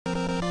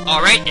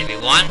Alright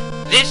everyone,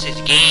 this is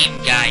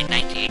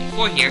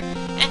GameGuy1984 here,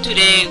 and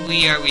today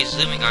we are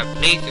resuming our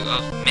playthrough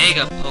of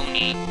Mega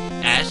Pony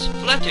as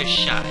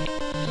Fluttershy.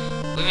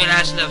 When we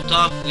last left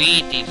off,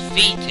 we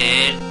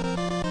defeated...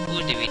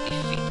 Who did we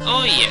defeat?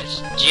 Oh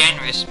yes,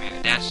 Generous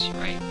Mare, that's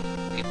right.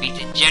 We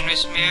beaten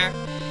Generous Mare,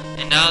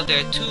 and now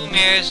there are two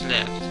mares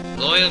left,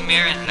 Loyal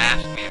Mare and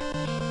Laugh Mare.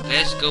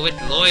 Let's go with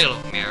Loyal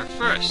Mare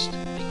first,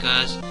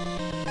 because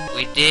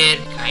we did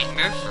Kind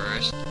Mare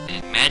first,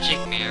 then Magic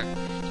Mare,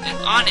 then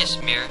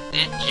Honest Mare,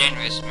 then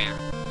Generous Mare.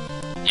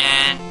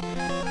 And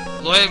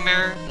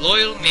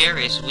Loyal Mare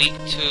is weak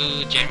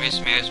to Generous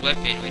Mare's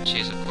weapon, which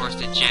is of course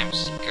the Gem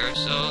Seeker,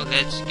 so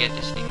let's get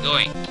this thing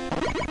going.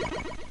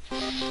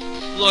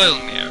 Loyal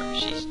Mare,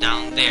 she's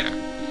down there,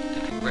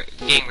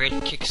 getting ready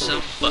to kick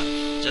some butt,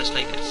 just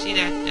like that. See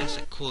that? That's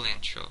a cool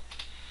intro.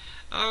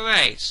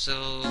 Alright,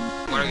 so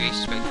what are we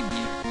expecting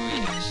here? Oh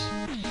yes.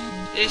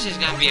 This is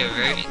gonna be a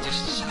very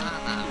interesting...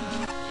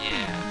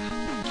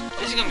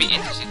 This is gonna be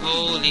interesting.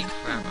 Holy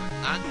crap,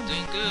 I'm not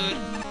doing good.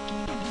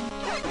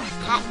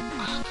 Come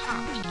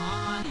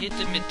on, hit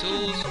the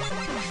mid-tools.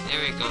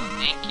 There we go,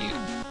 thank you.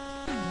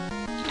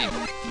 Okay.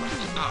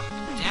 Oh,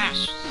 damn,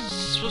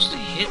 supposed to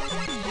hit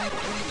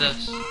the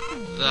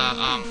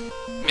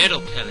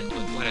middle pellet,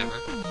 but whatever.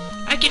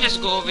 I can just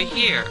go over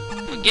here.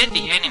 Forget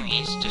the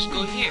enemies, just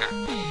go here.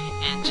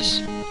 And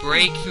just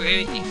break through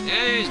everything.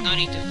 There is no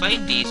need to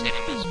fight these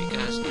enemies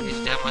because it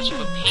is that much of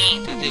a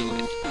pain to deal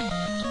with.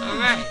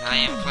 Alright, I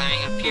am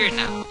climbing up here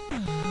now.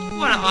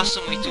 What an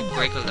awesome way to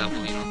break a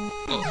level, you know.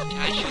 Oh,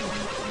 can I shoot?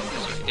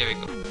 That's right, there we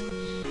go.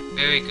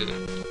 Very good.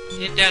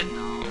 Hit that?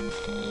 No.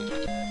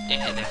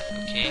 Didn't hit that,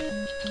 okay.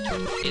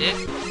 Hit it?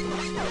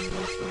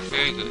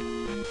 Very good.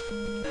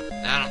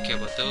 I don't care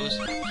about those.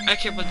 I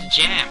care about the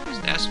jams.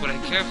 That's what I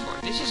care for.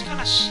 This is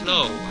kinda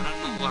slow. I don't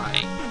know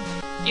why.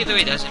 Either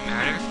way, it doesn't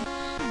matter.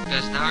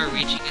 Because now we're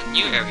reaching a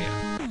new area.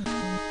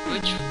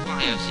 Which one?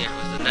 Yes, here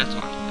was the left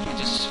one. Let me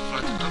just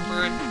flutter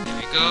upward. There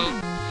we go.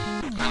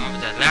 Climb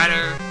up that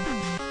ladder.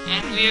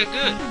 And we are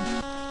good.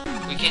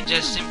 We can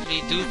just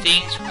simply do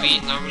things we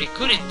normally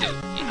couldn't do,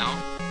 you know?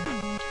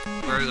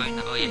 Where are we going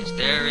now? Oh yes,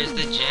 there is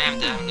the jam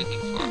that I'm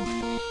looking for.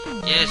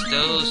 Yes,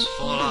 those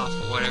fall off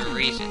for whatever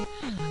reason.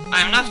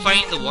 I'm not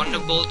fighting the Wonder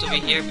Bolt over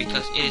here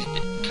because it is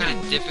kind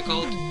of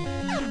difficult.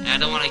 And I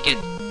don't want to get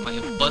my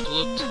butt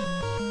whooped.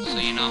 So,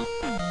 you know.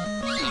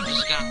 So I'm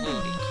just gonna...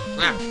 Holy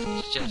crap.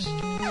 It's just...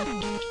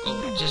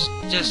 Oh, just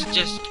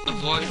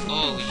avoid...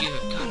 Oh, you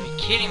have got to be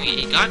kidding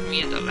me. It got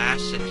me at the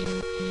last second.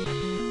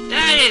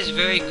 That is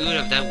very good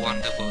of that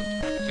Wonder Bolt.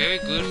 Very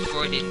good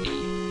for it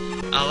indeed.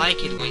 I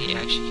like it when he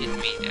actually hit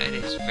me. That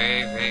is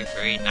very, very,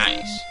 very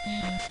nice.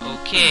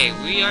 Okay,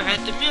 we are at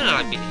the middle,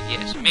 I believe.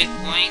 Yes,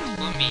 midpoint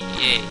for me.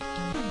 Yay.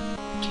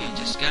 Okay,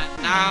 just got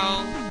it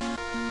now.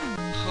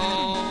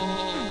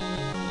 Oh.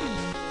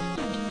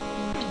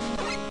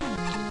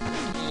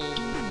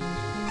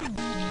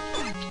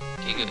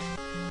 Okay, good.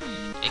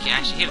 I can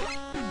actually hit it.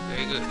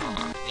 Very good.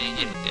 Oh, didn't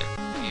hit it there.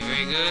 Okay,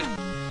 very good.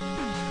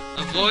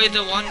 Avoid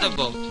the Wonder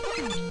Bolt.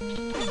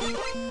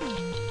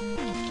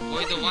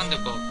 Avoid the Wonder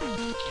Bolt.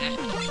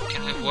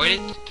 Can I avoid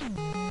it?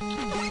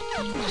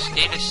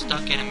 Stay in a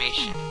stuck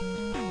animation.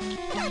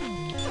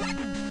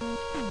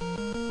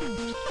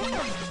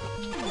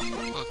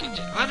 Okay,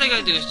 all I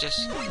gotta do is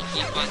just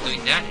keep on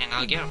doing that and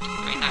I'll get him.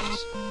 Very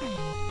nice.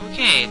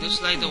 Okay,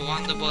 looks like the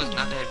Wonder Bolt is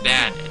not that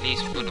bad, at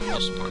least for the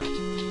most part.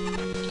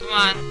 Come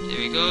on, there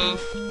we go.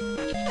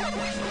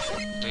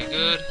 Very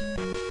good.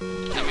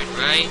 Time it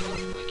right.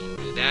 I can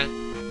do that.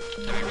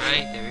 Time it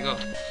right. There we go.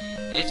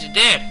 It's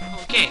dead.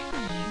 Okay.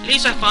 At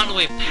least I found a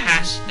way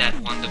past that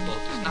Wonder Bolt.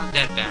 It's not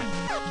that bad.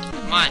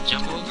 Come on,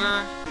 jump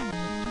over.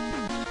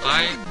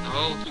 Fire.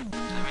 No.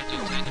 Time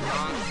it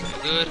wrong. Very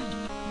good.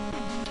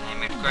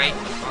 Time it right.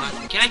 Come on.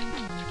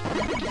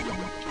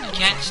 I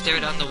can't stare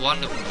down the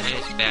Wonder Bolt. That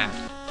is bad.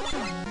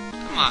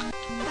 Come on.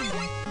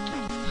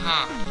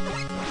 Huh.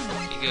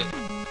 Okay, good.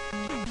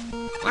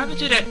 What happened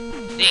to that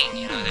thing?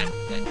 You know, that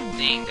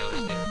thing that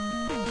was there.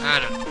 I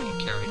don't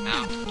really care right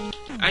now.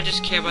 I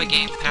just care about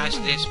getting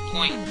past this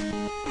point.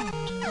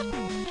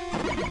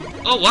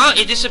 Oh wow,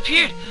 it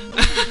disappeared!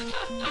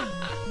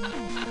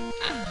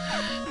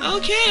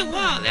 Okay,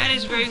 wow, that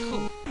is very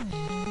cool.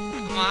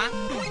 Come on.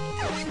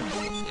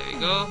 There we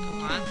go,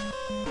 come on.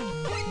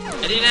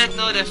 I did not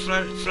know that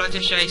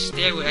Fluttershy's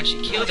stare would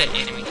actually kill that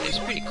enemy. That's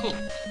pretty cool.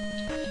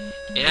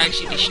 It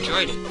actually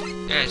destroyed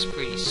it. That is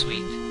pretty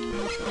sweet.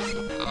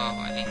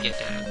 Oh, I didn't get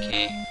that,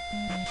 okay.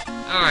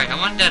 Alright, I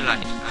want that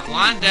life. I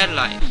want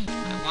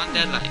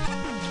that life.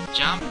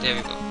 Jump, there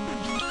we go.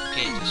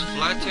 Okay, just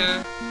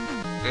flutter.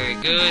 Very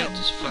good,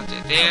 just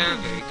flutter there,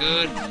 very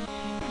good.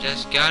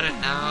 Just got it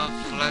now,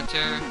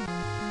 flutter.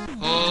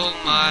 Oh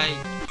my...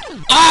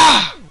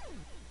 Ah!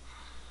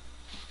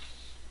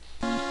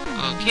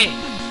 Okay,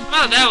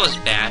 well that was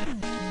bad.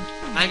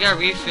 I gotta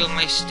refill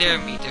my stare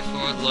meter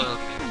for Loyal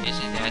Mare,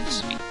 isn't that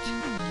sweet?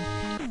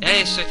 That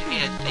is certainly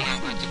a thing I'm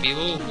going to be...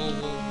 Whoa, whoa,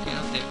 whoa, get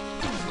out there.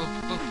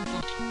 Whoa,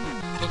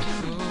 okay,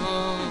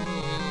 whoa.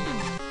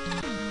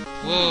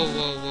 Whoa,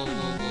 whoa, whoa, whoa,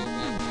 whoa, whoa,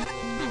 whoa,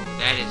 whoa.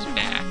 That is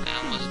bad.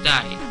 I almost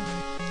died.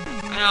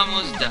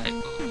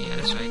 Oh, yeah,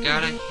 that's right.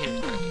 Gotta hit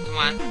it correctly. Come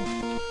on.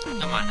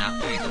 Come on now.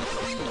 Very good.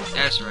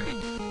 That's right.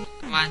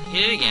 Come on.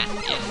 Hit it again.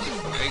 Yes.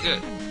 Very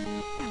good.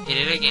 Hit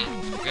it again.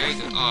 Very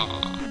good.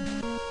 Oh.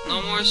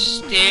 No more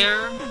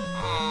stare.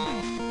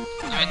 Oh.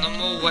 I mean, no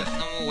more weapon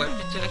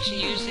to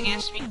actually use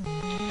against me.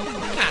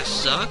 That kinda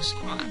sucks.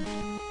 Come on.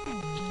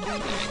 There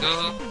we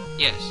go.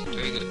 Yes.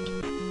 Very good.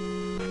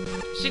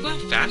 Is it going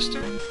faster?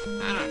 I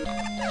don't know.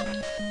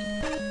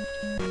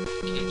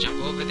 Okay,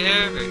 jump over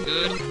there. Very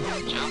good.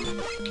 Jump.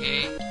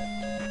 Okay.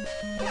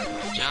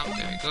 Jump.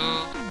 There we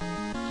go.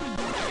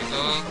 There we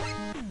go.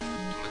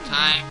 One more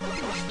time.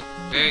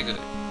 Very good.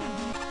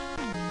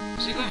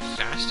 Is it going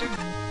faster? I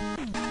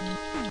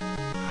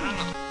don't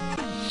know.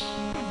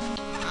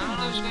 I don't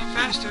know if it's going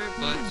faster,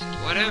 but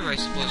whatever, I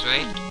suppose,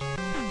 right?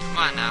 Come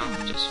on now.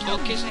 Just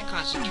focus and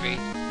concentrate.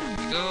 There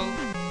we go.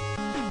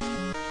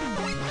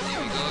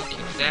 There we go.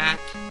 Kill that.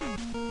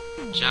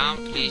 Jump.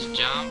 Please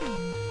jump.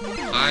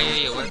 Fire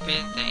your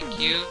weapon. Thank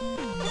you.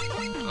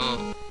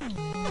 Oh.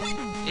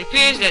 It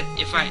appears that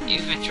if I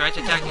even try to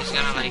attack, it's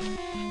gonna like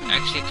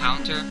actually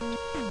counter.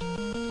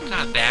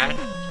 Kinda bad,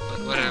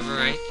 but whatever,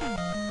 right?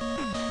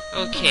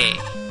 Okay.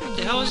 What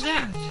the hell was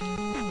that?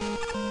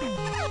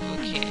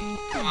 Okay.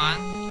 Come on.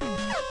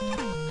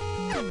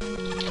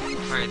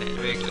 Fire that.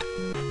 Very good.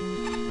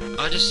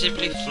 I'll just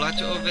simply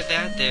flutter over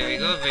that. There we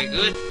go. Very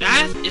good.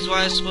 That is what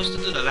I was supposed to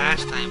do the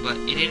last time, but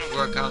it didn't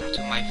work out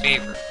to my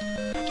favor.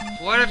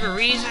 For whatever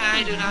reason,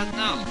 I do not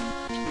know.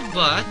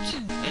 But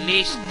at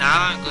least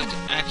now I'm going to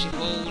actually,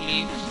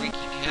 holy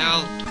freaking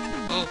hell.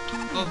 Oh.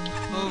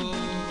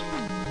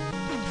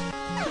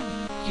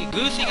 Okay,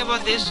 good thing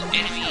about this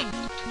enemy,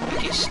 I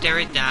can stare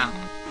it down.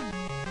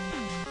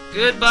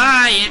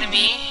 Goodbye,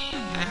 enemy.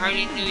 I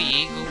hardly knew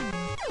ye.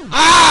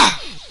 Ah!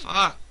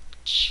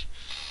 Fudge.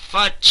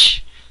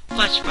 Fudge.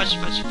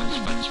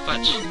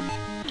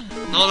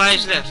 No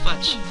lives left.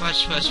 Fudge.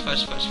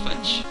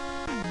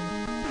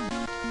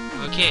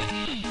 Okay.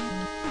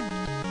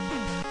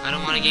 I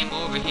don't want to game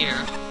over here,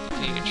 to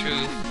tell you the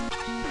truth. I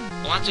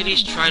want to at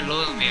least try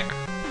Lolomere. I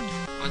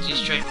want to at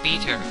least try and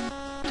beat her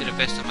to the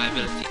best of my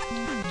ability.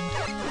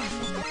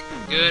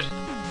 Very good.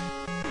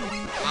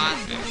 Come on,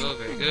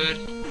 very good.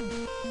 Go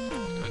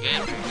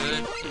again, very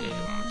good. Hit it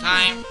one more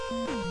time.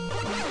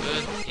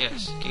 Good,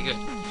 yes, okay, good.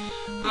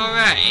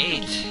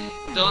 Alright.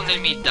 Don't let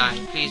me die.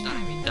 Please don't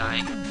let me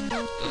die.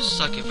 It'll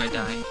suck if I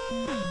die.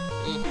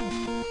 Ooh.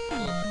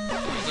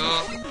 There we go.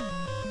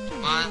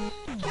 Come on.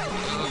 There we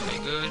go, very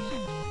good.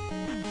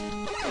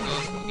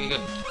 Okay,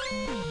 good.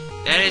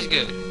 That is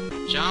good.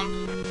 Jump.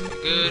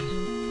 Very good.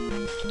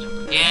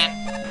 Jump again.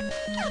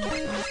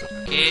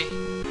 Okay.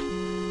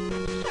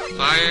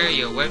 Fire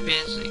your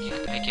weapons so I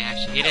can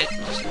actually hit it.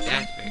 Just like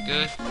that. Very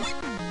good.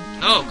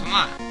 No, come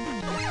on.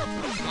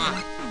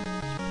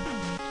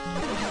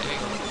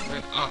 There we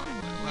go. Oh,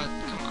 what?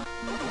 Come on.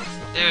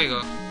 There we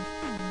go.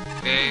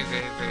 Very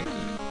good.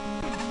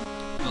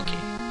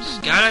 Okay.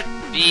 Just gotta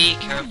be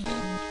careful.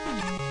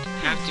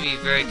 Have to be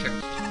very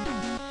careful.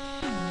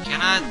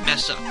 Cannot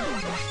mess up.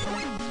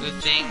 Good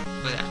thing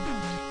for that.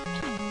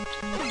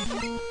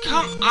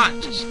 Come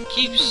on, just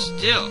keep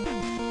still.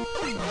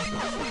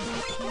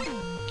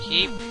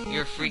 Keep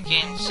your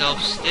freaking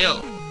self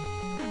still.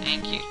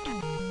 Thank you.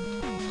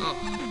 Oh,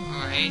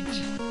 alright.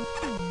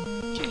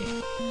 Okay,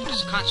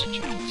 just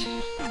concentrate.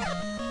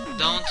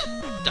 Don't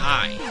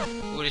die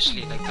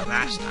foolishly like the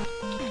last time.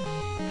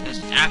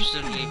 That's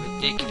absolutely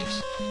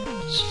ridiculous.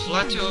 Just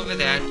flutter over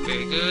that.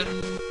 Very good.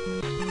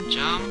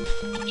 Jump.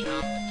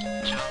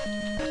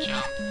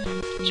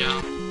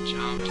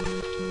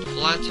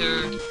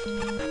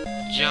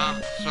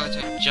 Flutter,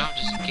 and jump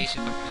just in case if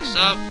I mess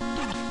up.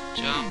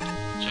 Jump.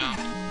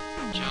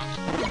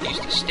 Use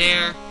the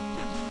stair.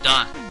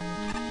 Done.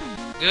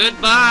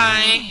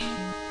 Goodbye.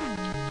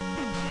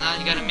 I'm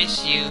not gonna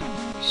miss you,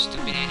 you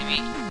stupid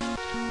enemy.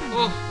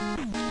 Oh,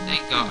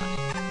 thank God.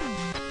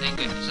 Thank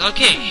goodness.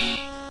 Okay.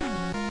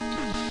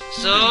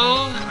 So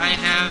I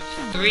have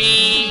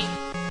three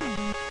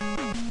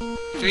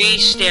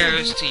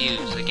stairs to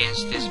use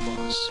against this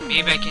boss.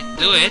 Maybe I can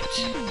do it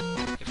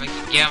if I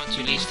can get him to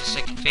at least the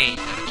second phase,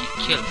 that I can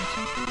kill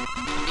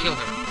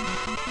her.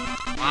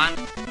 Come on.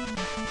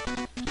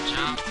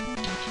 Jump.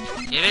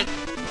 Get it?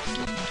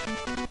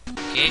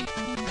 Okay.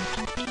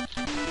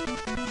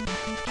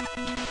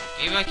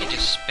 Maybe I can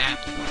just spam it.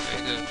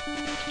 Very good.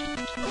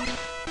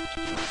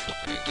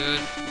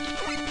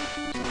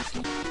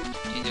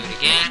 Can you do it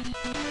again?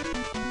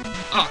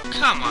 Oh,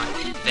 come on.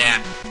 Hit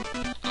that.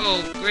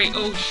 Oh, great.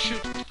 Oh,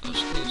 shoot. That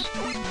was close.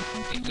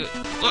 Okay, good.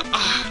 What?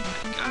 Oh,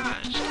 my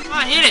gosh. Come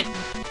on, hit it.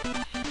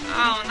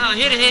 Oh, no.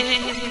 Hit it.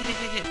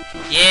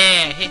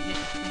 Yeah. Hit.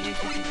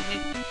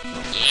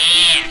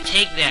 Yeah.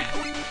 Take that.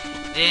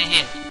 Then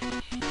hit.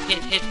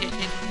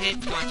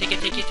 Come on, take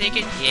it.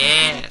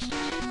 Yes.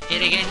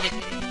 Hit again.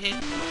 Hit.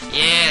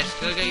 Yes.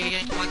 Go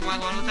again. Come on.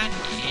 One more time.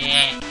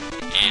 Yeah.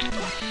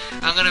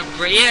 I'm gonna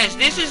break. Yes,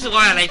 this is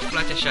why I like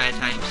Fluttershy at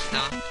times,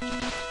 no?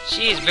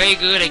 She is very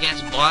good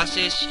against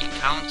bosses. She can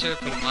counter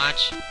pretty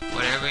much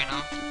whatever, you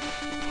know.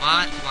 Come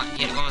on,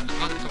 hit it, come on,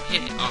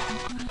 hit it. Oh.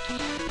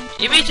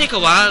 It may take a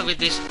while with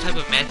this type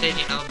of method,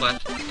 you know,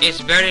 but it's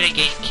better than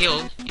getting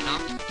killed, you know.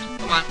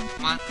 Come on.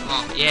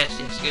 Oh, yes,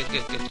 good.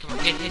 Come on,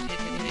 hit.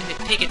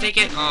 Take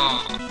it.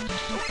 Oh.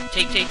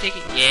 Take it.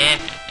 Yeah.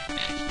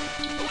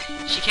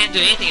 She can't do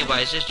anything about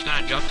it, it's just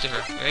gonna drop to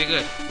her. Very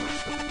good.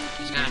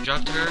 It's gonna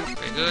drop to her.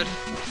 Very good.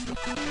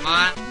 Come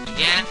on,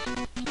 again.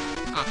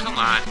 Oh, come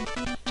on.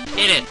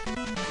 Hit it.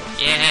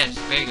 Yes,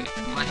 very good.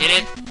 Come on, hit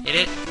it.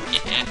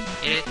 Yeah,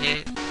 hit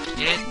it.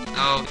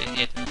 Oh, it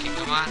hit. Okay,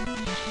 come on.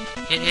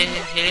 Hit it.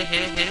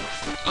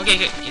 Okay,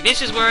 good.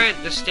 This is where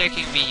the stair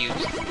can be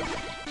used.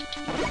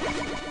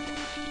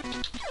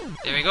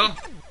 There we go.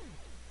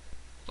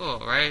 Oh,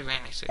 right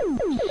next to it.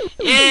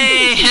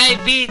 Yay! I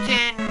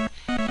beaten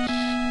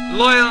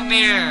Loyal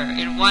Mirror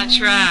in one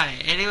try,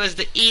 and it was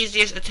the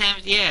easiest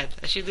attempt yet.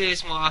 I should do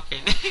this more often.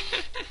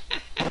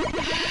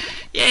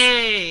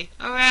 Yay!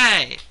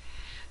 Alright.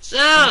 So,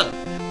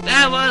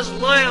 that was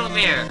Loyal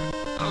Mirror.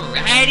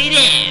 Alrighty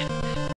then.